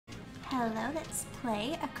Hello, let's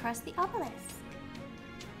play across the obelisk.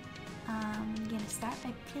 I'm gonna start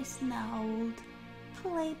by pressing the hold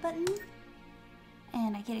play button.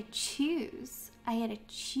 And I get to choose. A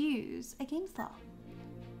game slot.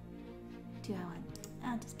 Do I want?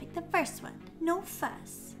 I'll just pick the first one. No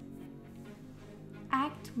fuss.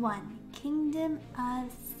 Act 1. Kingdom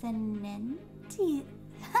of Senentia?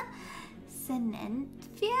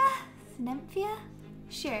 Senentia?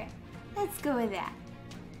 Sure, let's go with that.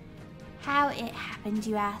 How it happened,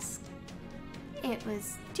 you ask? It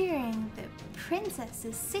was during the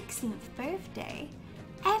princess's 16th birthday.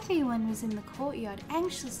 Everyone was in the courtyard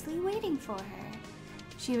anxiously waiting for her.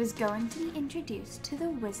 She was going to be introduced to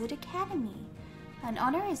the Wizard Academy, an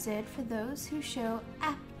honor reserved for those who show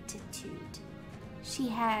aptitude. She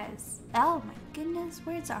has, oh my goodness,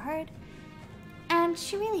 words are hard. And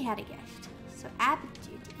she really had a gift, so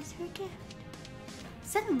aptitude is her gift.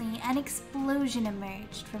 Suddenly, an explosion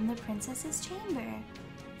emerged from the princess's chamber,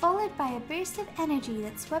 followed by a burst of energy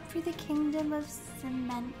that swept through the kingdom of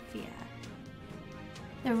Senentia.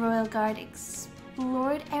 The royal guard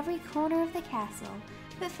explored every corner of the castle,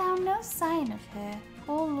 but found no sign of her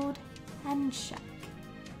or Lord Handshake,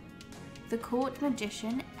 the court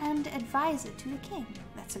magician and advisor to the king.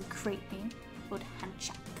 That's a great name, Lord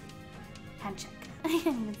Handshake. I can't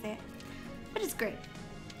even say it, but it's great.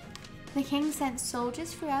 The king sent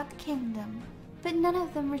soldiers throughout the kingdom, but none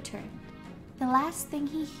of them returned. The last thing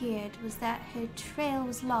he heard was that her trail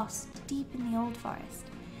was lost deep in the old forest,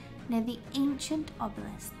 near the ancient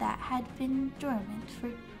obelisk that had been dormant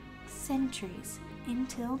for centuries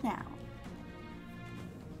until now.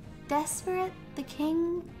 Desperate, the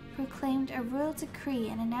king proclaimed a royal decree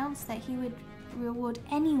and announced that he would reward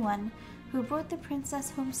anyone who brought the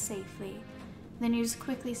princess home safely. The news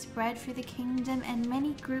quickly spread through the kingdom, and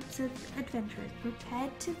many groups of adventurers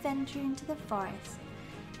prepared to venture into the forest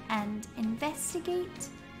and investigate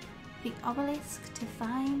the obelisk to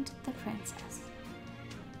find the princess.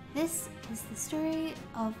 This is the story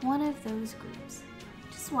of one of those groups.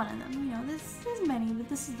 Just one of them, you know, there's many, but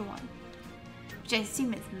this is the one. Which I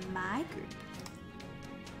assume is my group.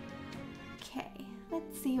 Okay,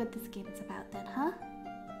 let's see what this game is about then, huh?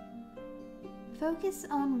 Focus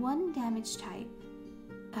on one damage type.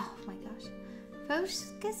 Oh my gosh.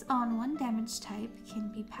 Focus on one damage type can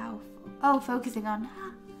be powerful. Oh, focusing on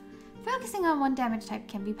one damage type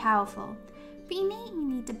can be powerful, but you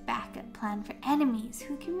need a backup plan for enemies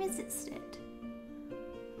who can resist it.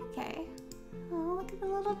 Okay. Oh, look at the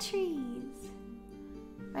little trees.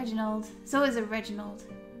 Reginald. So is it Reginald.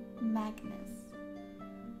 Magnus.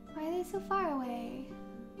 Why are they so far away?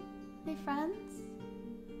 Are they friends?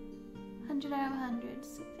 100 out of 100.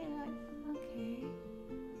 So okay.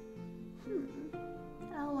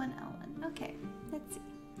 L1. Okay, let's see.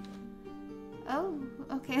 Oh,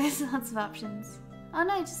 okay, there's lots of options. Oh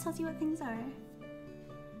no, it just tells you what things are.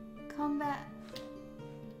 Combat.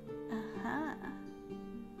 Uh-huh.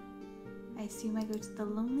 I assume I go to the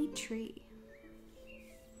lonely tree.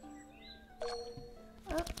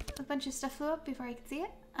 Oh, a bunch of stuff flew up before I could see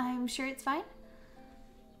it. I'm sure it's fine.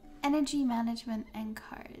 Energy management and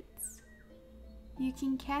cards. You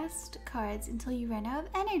can cast cards until you run out of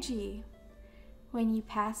energy. When you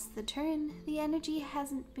pass the turn, the energy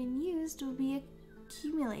hasn't been used will be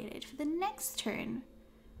accumulated for the next turn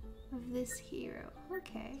of this hero.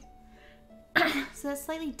 Okay. So that's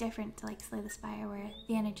slightly different to like Slay the Spire, where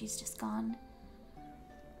the energy's just gone.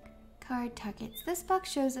 Card targets. This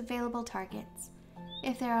box shows available targets.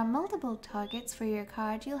 If there are multiple targets for your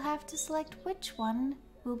card, you'll have to select which one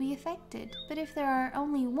will be affected. But if there are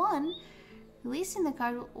only one, releasing the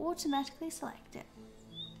card will automatically select it.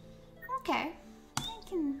 Okay, I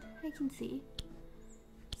can see.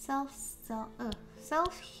 Self,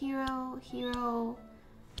 hero,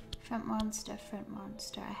 front monster.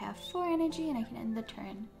 I have 4 energy and I can end the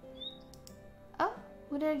turn. Oh,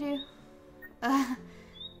 what did I do?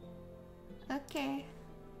 Okay,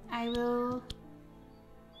 I will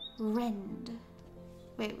rend.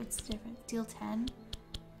 Wait, what's the difference? Deal 10.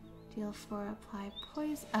 Deal 4, apply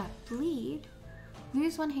poison. Bleed.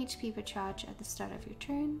 Lose 1 HP per charge at the start of your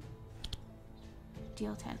turn.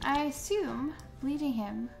 Deal 10. I assume bleeding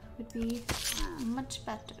him would be much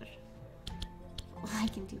better. Well, I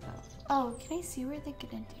can do both. Oh, can I see what they're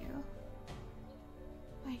gonna do?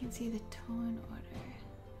 I can see the tone order.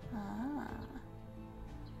 Ah.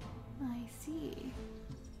 I see.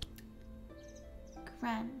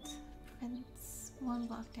 Grant. Prince. 1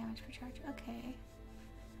 block damage per charge. Okay.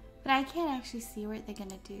 But I can't actually see what they're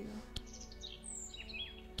gonna do.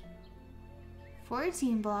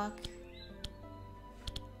 14 block.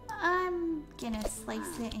 I'm gonna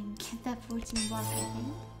slice it and get that 14 block, I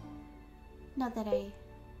think. Not that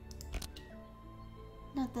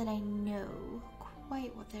I know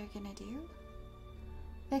quite what they're gonna do.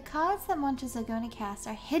 The cards that monsters are going to cast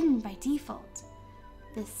are hidden by default.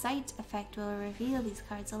 The sight effect will reveal these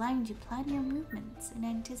cards, allowing you to plan your movements in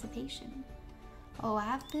anticipation. Oh,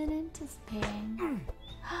 I've been anticipating.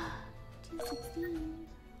 216.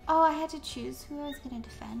 Oh, I had to choose who I was going to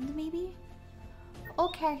defend, maybe? All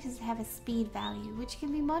characters have a speed value, which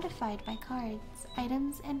can be modified by cards,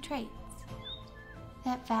 items, and traits.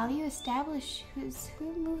 That value establishes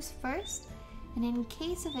who moves first, and in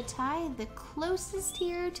case of a tie, the closest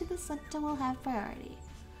hero to the center will have priority.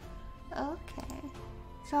 Okay.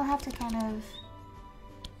 So I'll have to kind of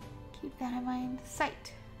keep that in mind.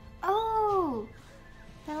 Sight. Oh!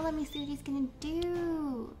 That'll let me see what he's gonna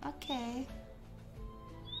do. Okay.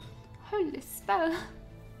 Holy spell.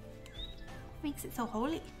 Makes it so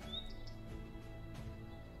holy.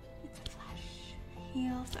 It's a flash.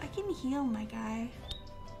 Heal. So I can heal my guy.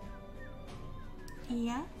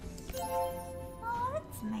 Yeah. Oh,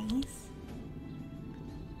 that's nice.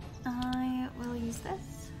 I will use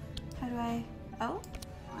this. How do I... Oh?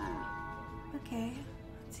 Okay.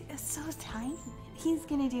 Let's see. It's so tiny. He's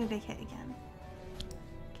gonna do a big hit again.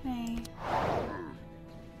 Can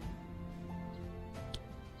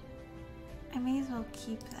I may as well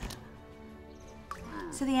keep that.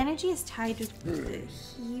 So the energy is tied with the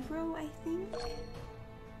hero, I think?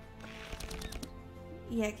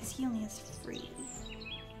 Yeah, because he only has free.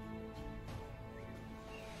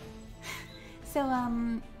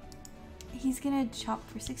 So, he's gonna chop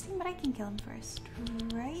for 16, but I can kill him first,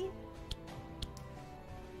 right?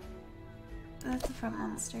 That's the front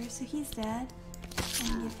monster, so he's dead.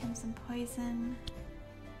 And give him some poison.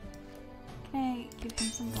 Can I give him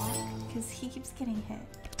some block? Because he keeps getting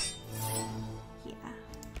hit. Yeah.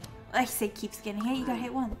 I say keeps getting hit, you got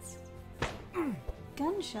hit once.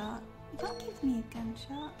 Gunshot? Don't give me a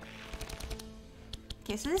gunshot.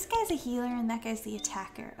 Okay, so this guy's a healer and that guy's the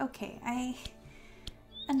attacker. Okay, I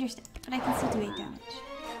understand, but I can still do 8 damage.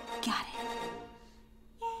 Got it.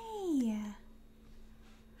 Yay!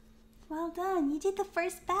 Well done, you did the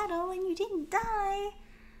first battle and you didn't die.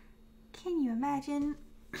 Can you imagine?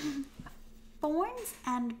 Thorns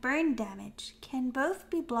and burn damage can both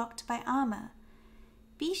be blocked by armor.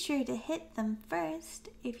 Be sure to hit them first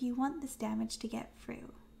if you want this damage to get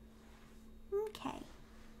through. Okay.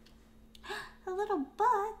 A little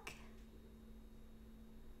book.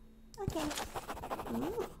 Okay.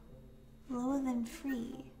 Ooh. Lower than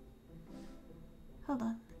free. Hold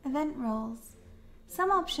on. Event rolls.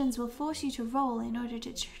 Some options will force you to roll in order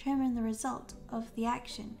to determine the result of the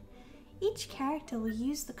action. Each character will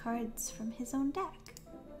use the cards from his own deck.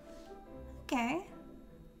 Okay.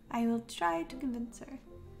 I will try to convince her.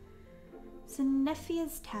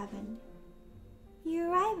 Zenephia's Tavern.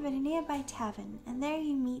 You arrive at a nearby tavern, and there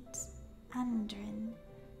you meet Andrin,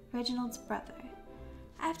 Reginald's brother.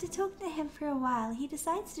 After talking to him for a while, he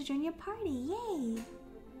decides to join your party. Yay!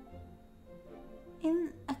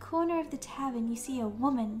 In a corner of the tavern, you see a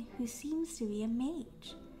woman who seems to be a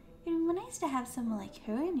mage. It would be nice to have someone like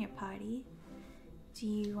her in your party. Do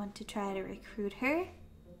you want to try to recruit her?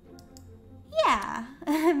 Yeah,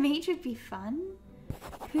 a mage would be fun.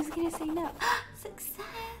 Who's gonna say no? Success!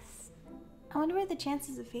 I wonder what the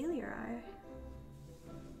chances of failure are.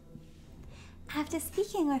 After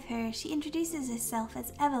speaking with her, she introduces herself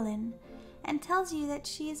as Evelyn and tells you that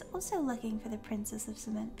she is also looking for the Princess of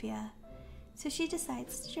Cementia. So she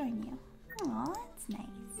decides to join you. Aw, that's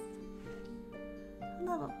nice. A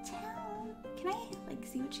little town. Can I, like,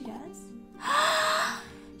 see what she does?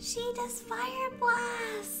 She does fire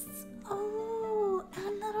blasts! Oh,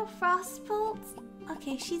 and little frost bolts.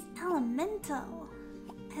 Okay, she's elemental.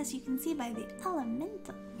 As you can see by the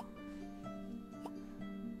elemental.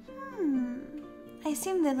 I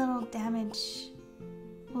assume the little damage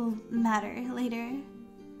will matter later.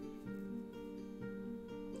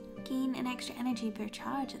 Gain an extra energy per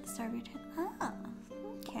charge at the start of your turn. Ah,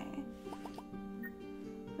 okay.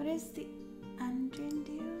 What does the Andrin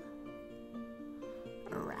do?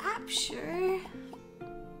 Rapture?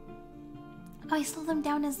 Oh, I slow them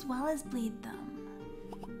down as well as bleed them.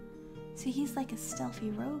 So he's like a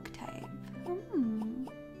stealthy rogue type.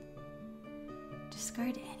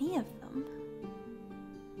 Discard any of them.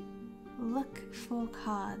 Look for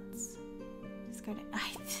cards. Discard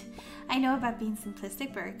it. I know about being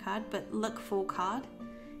simplistic for a card, but look for card.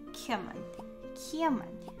 Come on. Come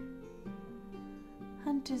on.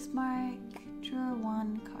 Hunter's Mark. Draw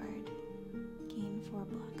 1 card. Gain 4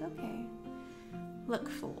 block. Okay. Look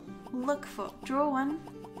for. Look for. Draw 1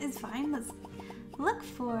 is fine. Let's look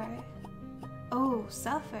for. Oh,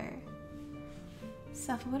 suffer.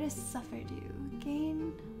 Suffer. What does suffer do?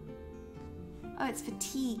 Gain. Oh, it's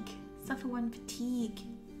fatigue. Suffer 1 fatigue.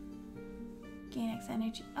 Gain X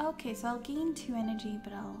energy. Okay, so I'll gain 2 energy,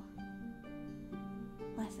 but I'll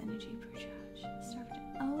less energy per charge. Starved.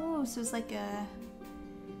 Oh, so it's like a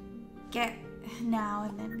get now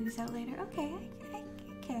and then lose out later. Okay,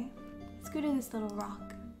 okay. Let's go to this little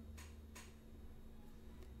rock.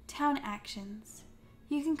 Town actions.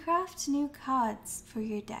 You can craft new cards for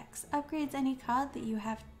your decks, upgrades any card that you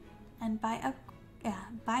have, and buy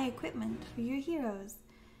equipment for your heroes.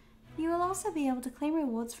 You will also be able to claim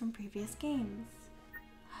rewards from previous games.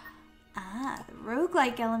 Ah, the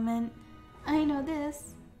roguelike element. I know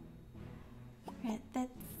this. Right,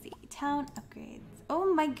 let's see. Town upgrades.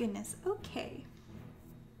 Oh my goodness. Okay.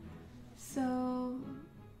 So,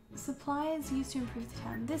 supplies used to improve the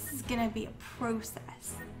town. This is gonna be a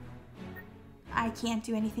process. I can't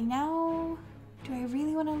do anything now. Do I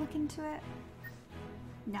really want to look into it?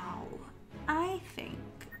 No. I think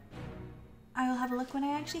I will have a look when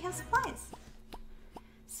I actually have supplies,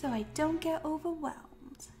 so I don't get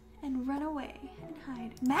overwhelmed and run away and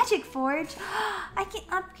hide. Magic Forge! I can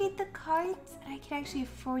upgrade the cards and I can actually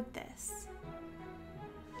afford this.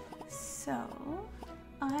 So,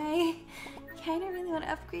 I kind of really want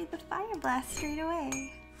to upgrade the Fire Blast straight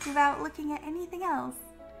away without looking at anything else.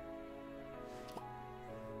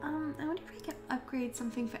 I wonder if I can upgrade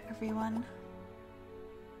something for everyone.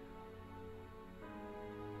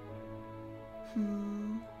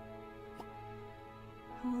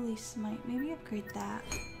 Holy smite, maybe upgrade that.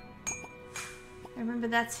 Remember,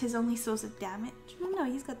 that's his only source of damage. No,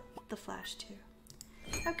 he's got the flash too.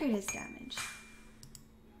 Upgrade his damage.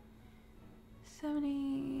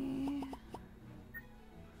 70.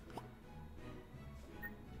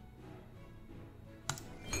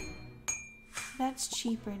 That's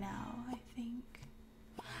cheaper now, I think.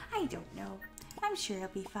 I don't know. I'm sure it'll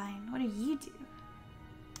be fine. What do you do?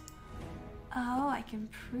 Oh, I can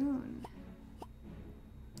prune.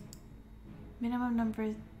 Minimum number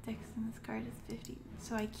of decks in this card is 50,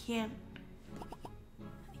 so I can't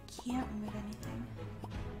remove anything.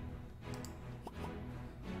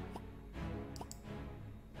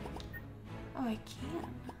 Oh, I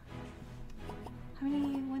can. How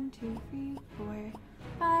many? 1, 2, 3, 4,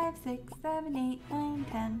 5, 6, 7, 8, 9,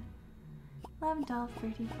 10, 11, 12,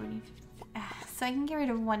 13, 14, 15. So I can get rid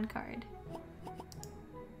of 1 card.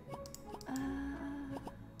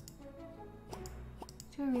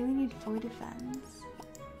 Do I really need 4 defense?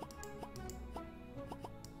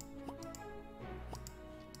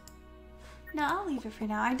 No, I'll leave it for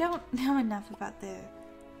now. I don't know enough about the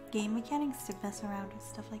game mechanics to mess around with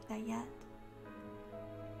stuff like that yet.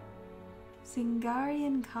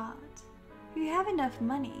 Zingarian card. If you have enough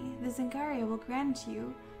money, the Zingaria will grant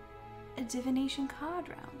you a divination card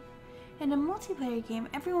round. In a multiplayer game,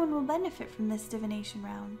 everyone will benefit from this divination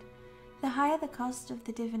round. The higher the cost of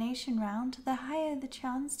the divination round, the higher the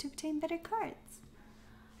chance to obtain better cards.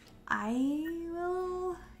 I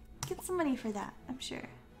will get some money for that, I'm sure.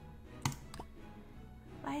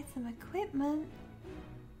 Buy some equipment.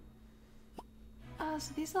 Oh,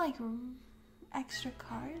 so these are like extra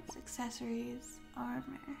cards, accessories,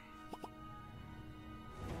 armor.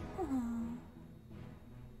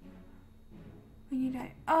 When you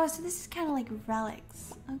die. Oh, so this is kind of like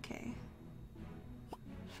relics. Okay.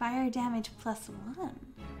 Fire damage +1.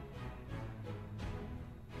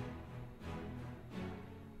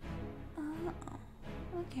 Oh,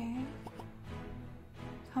 okay.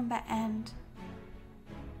 Combat end.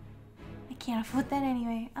 I can't afford that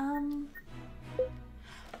anyway.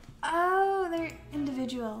 Oh, they're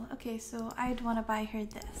individual. Okay, so I'd want to buy her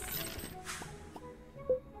this.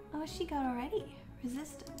 Oh, she got already?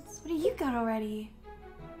 Resistance. What do you got already?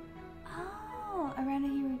 Oh, around a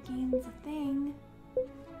hero gains a thing.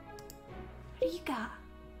 What do you got?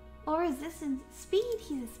 Oh, resistance. Speed.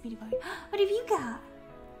 He's a speedy boy. What have you got?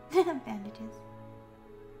 Bandages.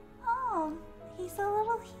 Oh, he's a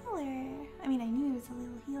little healer. I mean, I knew he was a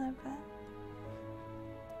little healer, but...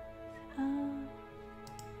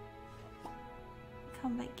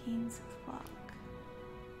 combat gains clock.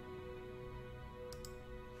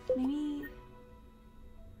 Maybe...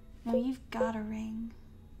 No, you've got a ring.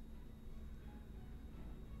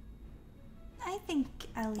 I think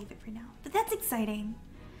I'll leave it for now. But that's exciting.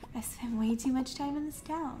 I've spent way too much time in this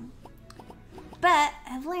town. But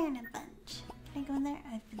I've learned a bunch. Can I go in there?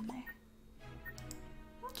 I've been there.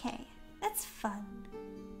 Okay, that's fun.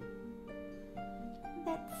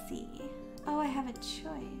 Let's see. Oh, I have a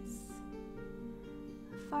choice.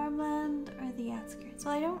 Farmland or the outskirts?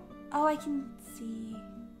 Well, I don't... Oh, I can see...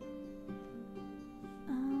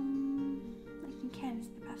 I can canvas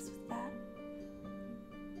the paths with that.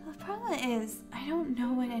 problem is, I don't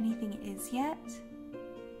know what anything is yet.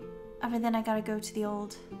 Other than I gotta go to the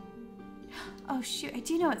old... Oh shoot, I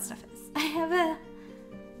do know what stuff is. I have a...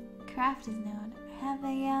 Craft is known. I have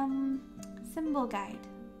a, symbol guide.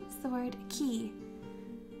 What's the word? A key.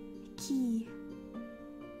 A key.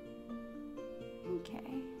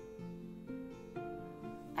 Okay.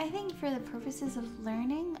 I think for the purposes of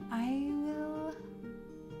learning, I will...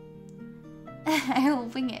 I will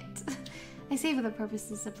wing it. I say for the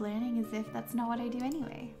purposes of learning as if that's not what I do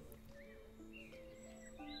anyway.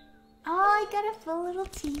 Oh, I got a full little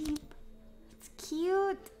team. It's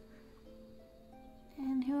cute.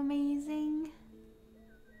 And who am I using?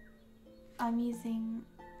 I'm using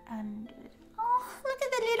Android. Oh, look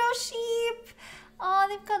at the little sheep. Oh,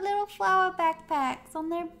 they've got little flower backpacks on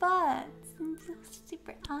their butts and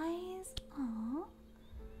super eyes. Oh,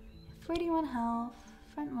 41 health.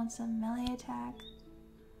 Front wants a melee attack.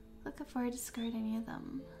 Looking forward to discard any of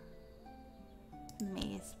them.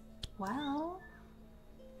 May as well.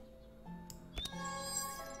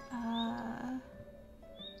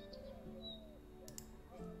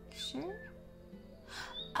 Sure.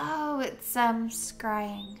 Oh, it's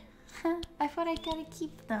scrying. I thought I gotta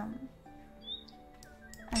keep them.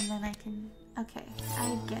 And then I can... Okay,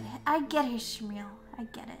 I get it. I get it, Shmuel. I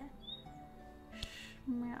get it.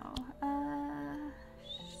 Shmuel.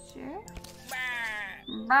 Sure.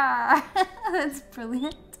 Bah. That's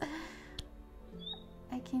brilliant.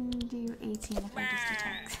 I can do 18 if I just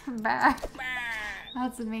attack. Bah.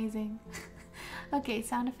 That's amazing. Okay,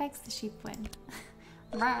 sound effects, the sheep win.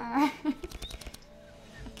 Bah.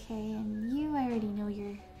 Okay, and you, I already know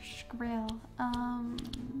your skrill.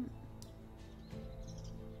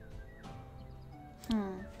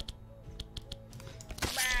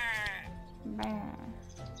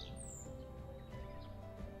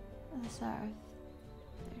 That's our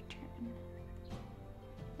third turn.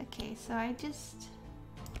 Okay, so I just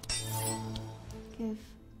give...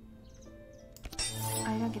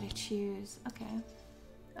 I don't get to choose. Okay.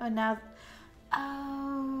 Oh, now...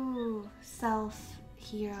 Oh, self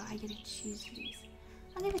hero. I get to choose these.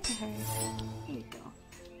 I'll give it to her. Here you go.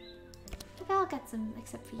 Maybe I'll get some,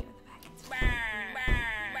 except for you at the back.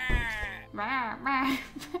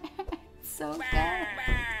 It's so good.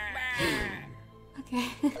 Okay.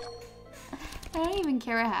 I don't even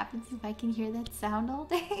care what happens if I can hear that sound all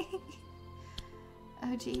day.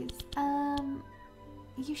 Oh jeez.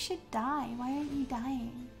 You should die. Why aren't you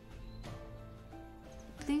dying?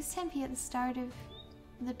 Lose 10p at the start of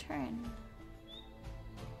the turn.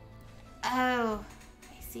 Oh,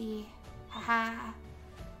 I see. Haha.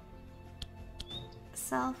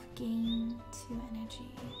 Self gain 2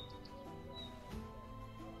 energy.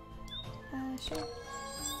 Sure.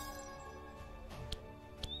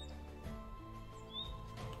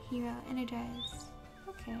 Hero energized.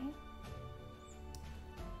 Okay.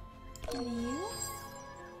 What are you?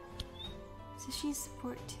 So she's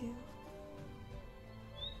support too.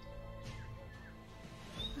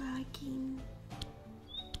 Rocking.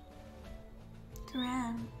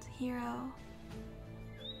 Grand hero.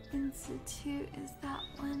 Institute is that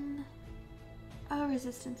one. Oh,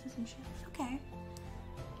 resistance isn't shield. Okay.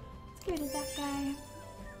 Let's get rid of that guy.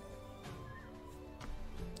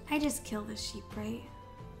 I just kill the sheep, right?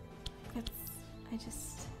 I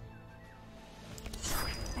just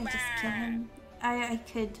kill him. I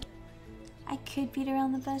could beat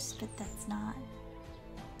around the bush, but that's not.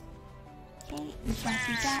 Okay, you can't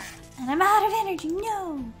do that. And I'm out of energy.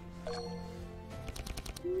 No.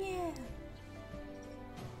 Yeah.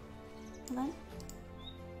 Hold on.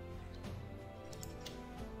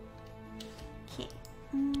 Okay.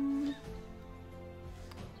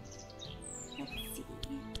 Let's see.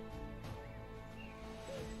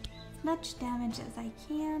 As much damage as I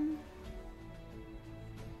can.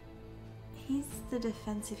 He's the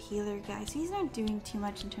defensive healer guy, so he's not doing too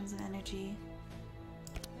much in terms of energy.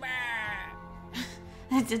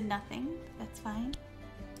 That did nothing. That's fine.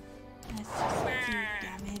 Let's just do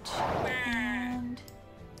damage. And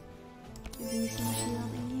give you some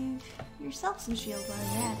shield and give yourself some shield while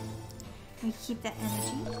you're at it. We keep that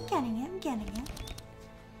energy. I'm getting it.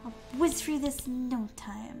 I'll whiz through this in no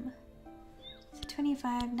time. So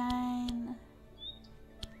 25, 9.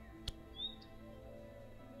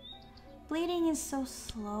 Bleeding is so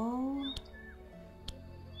slow.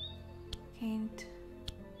 Can't.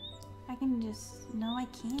 I can just... No, I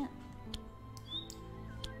can't.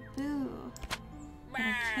 Boo. What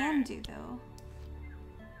I can do, though...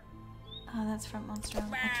 Oh, that's from Monster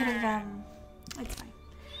Room. I could have, It's fine.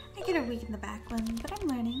 I could have weakened the back one, but I'm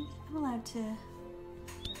learning. I'm allowed to...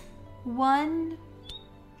 1...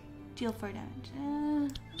 Deal 4 damage.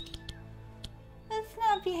 let's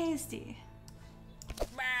not be hasty.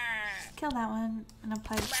 Just kill that one and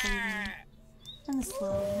apply the poison. And the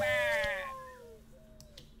slow.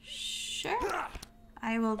 Sure.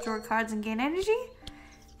 I will draw cards and gain energy.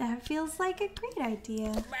 That feels like a great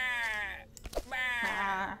idea.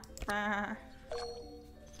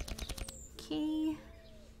 Okay.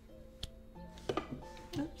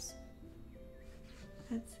 Oops.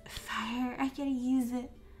 That's fire. I gotta use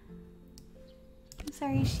it. I'm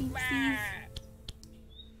sorry, sheepsies.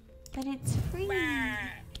 But it's free.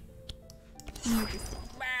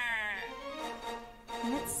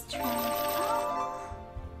 Let's try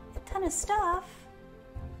a ton of stuff.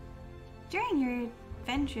 During your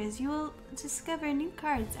adventures, you will discover new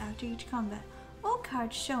cards after each combat. All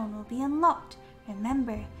cards shown will be unlocked.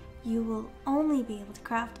 Remember, you will only be able to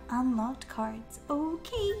craft unlocked cards.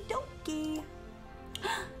 Okay, dokie.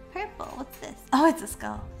 Purple, what's this? Oh, it's a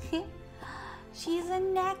skull. She's a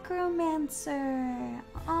necromancer.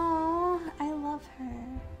 Oh, I love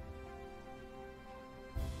her.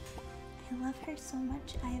 I love her so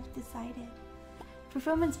much, I have decided.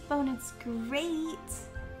 Performance bonus, great.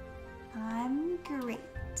 I'm great.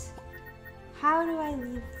 How do I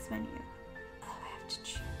leave this menu? Oh, I have to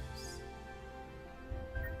choose.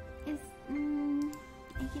 I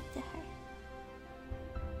give to her.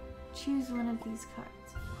 Choose one of these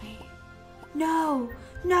cards. Wait. No!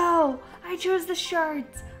 No! I chose the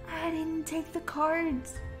shards! I didn't take the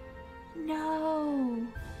cards! No!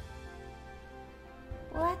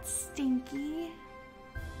 Well, that's stinky.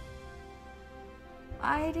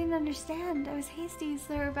 I didn't understand. I was hasty,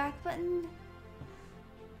 so her back button.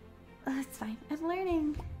 Oh, it's fine. I'm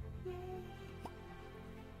learning. Yay.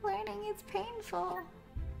 Learning is painful.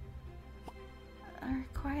 It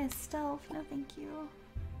requires stealth. No, thank you.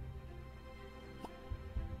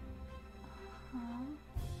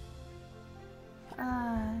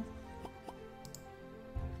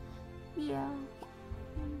 Yeah.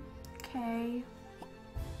 Okay.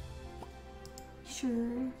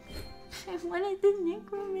 Sure. I wanted the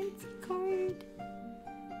necromancy card.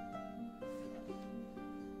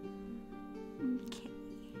 Okay.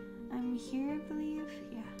 I'm here, I believe.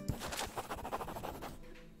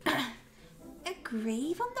 Yeah. A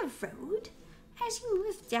grave on the road? As you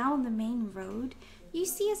move down the main road, you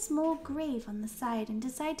see a small grave on the side and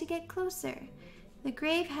decide to get closer. The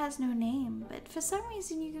grave has no name, but for some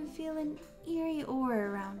reason you can feel an eerie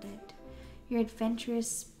aura around it. Your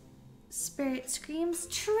adventurous spirit screams,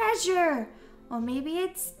 "Treasure!" Or maybe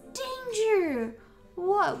it's danger!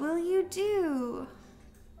 What will you do?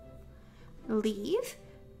 Leave?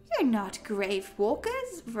 You're not grave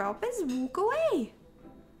walkers. Robbers, walk away.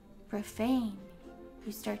 Profane.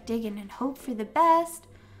 You start digging and hope for the best.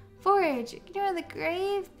 Forage, ignore the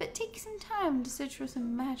grave, but take some time to search for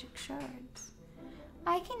some magic shards.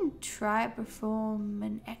 I can try perform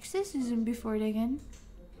an exorcism before digging.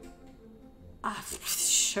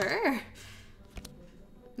 Sure.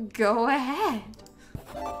 Go ahead.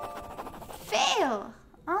 Fail.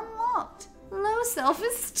 Unlocked. Low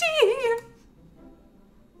self-esteem.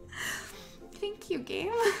 Thank you,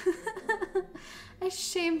 game. A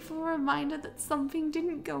shameful reminder that something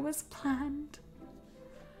didn't go as planned.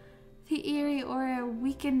 The eerie aura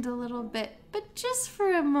weakened a little bit, but just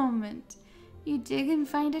for a moment. You dig and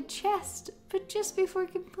find a chest, but just before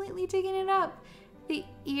completely digging it up, the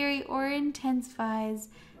eerie aura intensifies,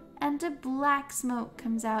 and a black smoke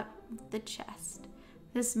comes out of the chest.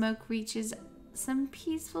 The smoke reaches some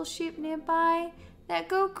peaceful sheep nearby that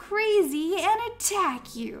go crazy and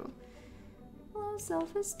attack you. Low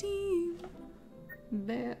self-esteem.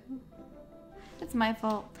 Boo. It's my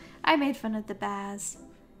fault. I made fun of the Baz.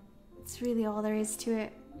 It's really all there is to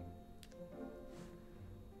it.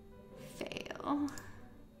 Fail.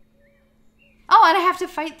 Oh, and I have to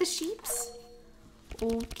fight the sheeps?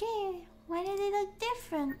 Okay. Why do they look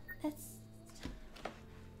different? That's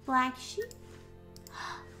black sheep.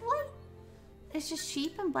 What? It's just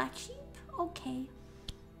sheep and black sheep? Okay.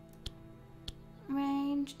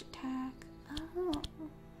 Ranged attack. Oh.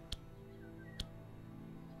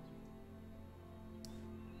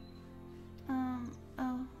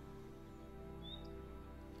 Oh.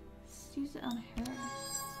 Let's use it on her.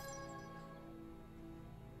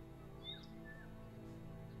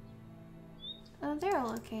 Oh, they're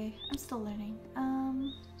all okay. I'm still learning.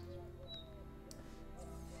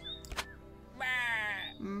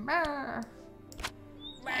 Brr.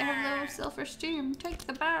 I have low self-esteem. Take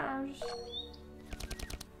the bars.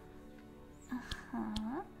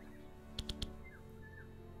 Uh-huh.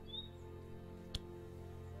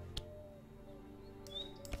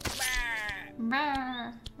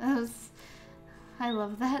 Brr. I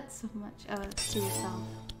love that so much. Oh, it's to yourself.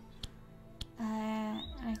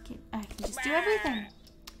 I can just do everything.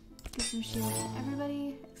 Give some shield to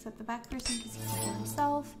everybody except the back person because he can heal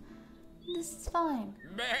himself. This is fine.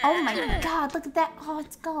 Oh my god, look at that. Oh,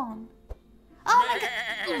 it's gone. Oh my god,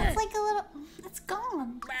 it's like a little, it's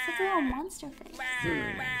gone. It's like a little monster face.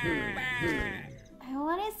 I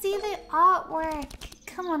want to see the artwork.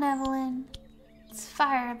 Come on, Evelyn. Let's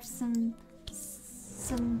fire up some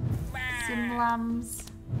lambs.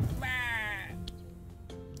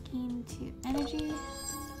 Keen to energy.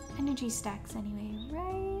 Energy stacks anyway,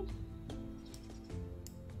 right?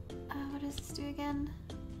 What does this do again?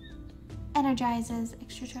 Energizes,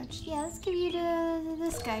 extra charge. Yeah, let's give you to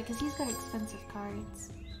this guy because he's got expensive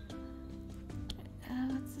cards.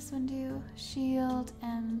 What's this one do? Shield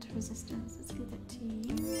and resistance. Let's give that to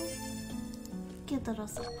you. Good little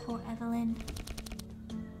support, Evelyn.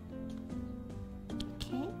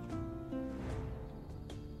 Okay.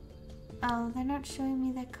 Oh, they're not showing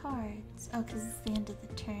me their cards. Oh, because it's the end of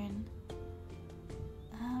the turn.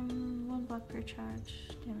 1 block per charge.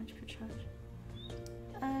 Damage per charge.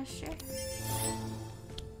 Sure.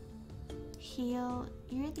 Heal.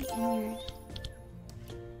 You're the injured.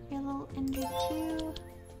 You're a little injured too.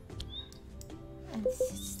 And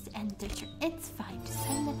just end the turn. It's fine. Just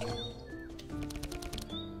end the turn.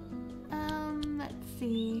 Let's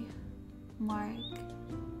see. Mark.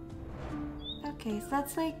 Okay, so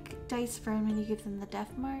that's like dice burn when you give them the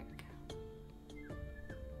death mark.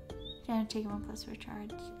 Yeah, take 1 plus per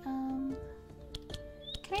charge.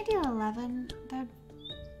 Can I do 11? That'd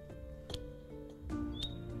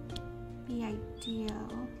be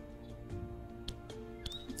ideal.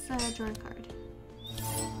 Let's draw a card.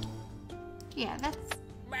 Yeah, that's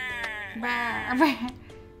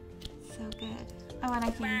so good. Oh, and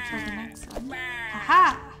I can kill the next one.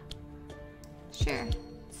 Haha! Sure.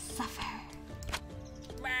 Suffer.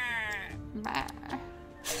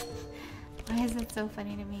 Why is that so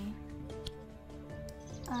funny to me?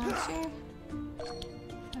 Sure.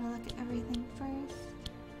 Have a look at everything first.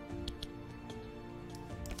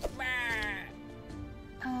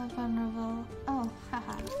 Vulnerable. Oh,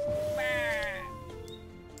 haha.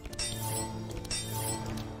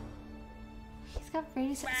 He's got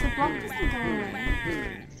very so block doesn't go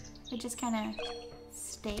away. It just kind of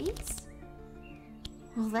stays.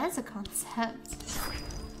 Well, that's a concept.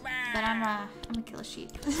 But I'm gonna kill a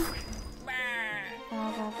sheep.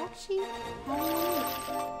 Sheep.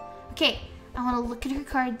 Okay, I want to look at her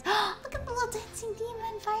cards. Look at the little dancing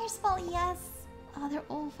demon fire spell. Yes. Oh, they're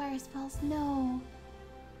old fire spells. No.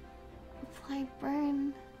 Apply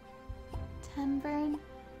burn. 10 burn.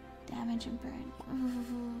 Damage and burn.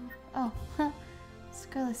 Ooh. Oh, huh.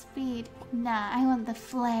 Scroll speed. Nah, I want the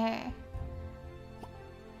flare.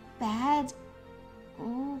 Bad.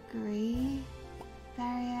 Ogre.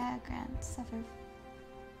 Barrier. Grant. Suffer.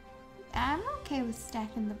 I'm okay with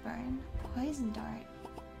stacking the burn. Poison dart.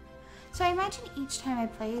 So I imagine each time I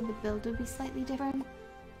play, the build would be slightly different.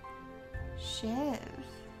 Shiv.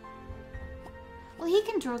 Well, he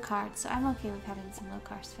can draw cards, so I'm okay with having some low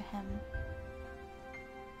cards for him.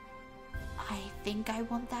 I think I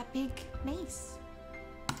want that big mace.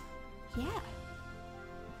 Yeah.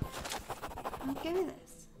 I'm okay with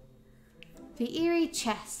this. The eerie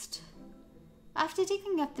chest. After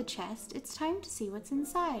digging up the chest, it's time to see what's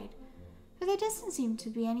inside. But there doesn't seem to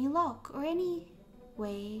be any lock or any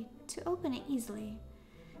way to open it easily.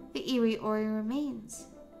 The eerie aura remains,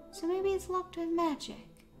 so maybe it's locked with magic.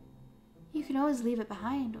 You can always leave it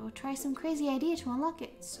behind or try some crazy idea to unlock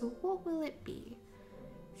it, so what will it be?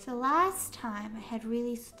 So last time I had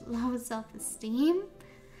really low self-esteem,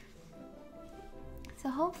 so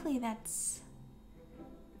hopefully this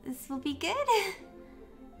will be good.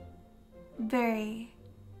 Bury.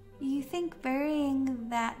 You think burying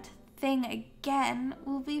that thing again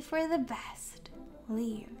will be for the best.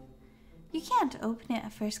 Leave. You can't open it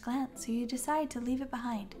at first glance, so you decide to leave it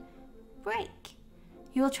behind. Break.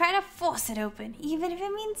 You will try to force it open, even if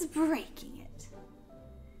it means breaking it.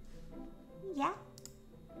 Yeah?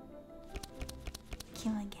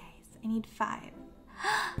 Come on, guys. I need 5.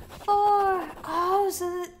 4!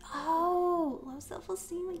 Oh, low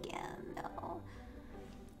self-esteem again. No.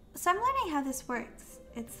 So I'm learning how this works.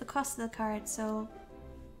 It's the cost of the card, so...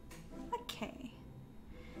 Okay.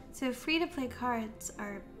 So free-to-play cards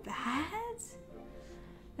are bad?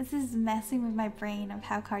 This is messing with my brain of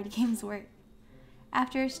how card games work.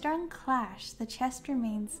 After a strong clash, the chest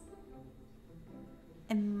remains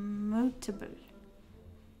immutable.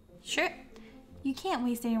 Sure. You can't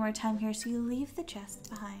waste any more time here, so you leave the chest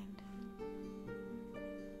behind.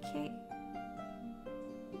 Okay.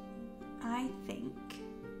 I think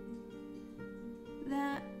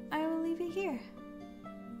that I will leave it here.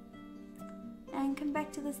 And come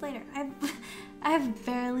back to this later. I've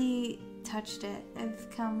barely touched it.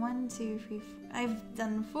 I've come 1, 2, 3, I've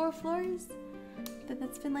done 4 floors, but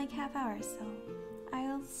that's been like half hour, so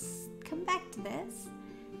I'll come back to this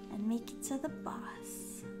and make it to the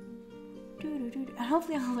boss. And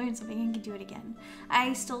hopefully I'll learn something and can do it again.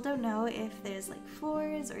 I still don't know if there's like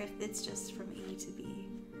floors or if it's just from A to B.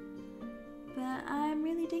 But I'm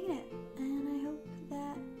really digging it, and I hope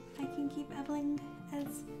that I can keep Evelyn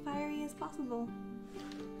as fiery as possible.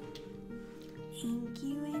 Thank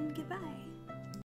you and goodbye.